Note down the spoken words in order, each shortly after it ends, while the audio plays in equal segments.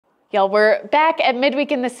Y'all, we're back at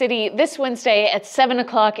Midweek in the City this Wednesday at 7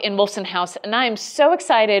 o'clock in Wolfson House, and I am so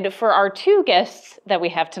excited for our two guests that we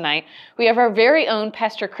have tonight. We have our very own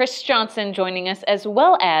Pastor Chris Johnson joining us, as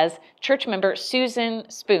well as church member Susan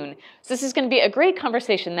Spoon. So this is going to be a great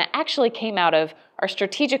conversation that actually came out of our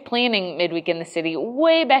strategic planning Midweek in the City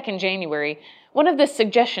way back in January. One of the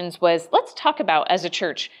suggestions was, let's talk about, as a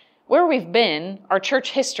church, where we've been, our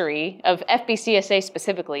church history of FBCSA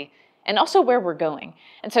specifically, and also where we're going.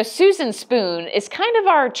 And so Susan Spoon is kind of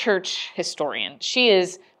our church historian. She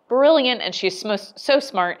is brilliant and she is so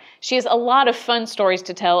smart. She has a lot of fun stories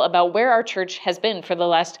to tell about where our church has been for the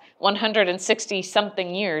last 160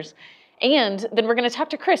 something years. And then we're going to talk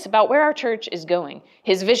to Chris about where our church is going,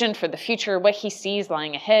 his vision for the future, what he sees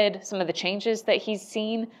lying ahead, some of the changes that he's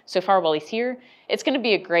seen so far while he's here. It's going to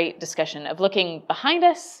be a great discussion of looking behind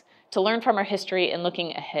us to learn from our history and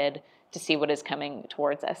looking ahead to see what is coming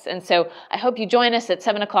towards us. And so I hope you join us at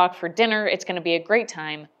 7 o'clock for dinner. It's going to be a great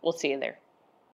time. We'll see you there.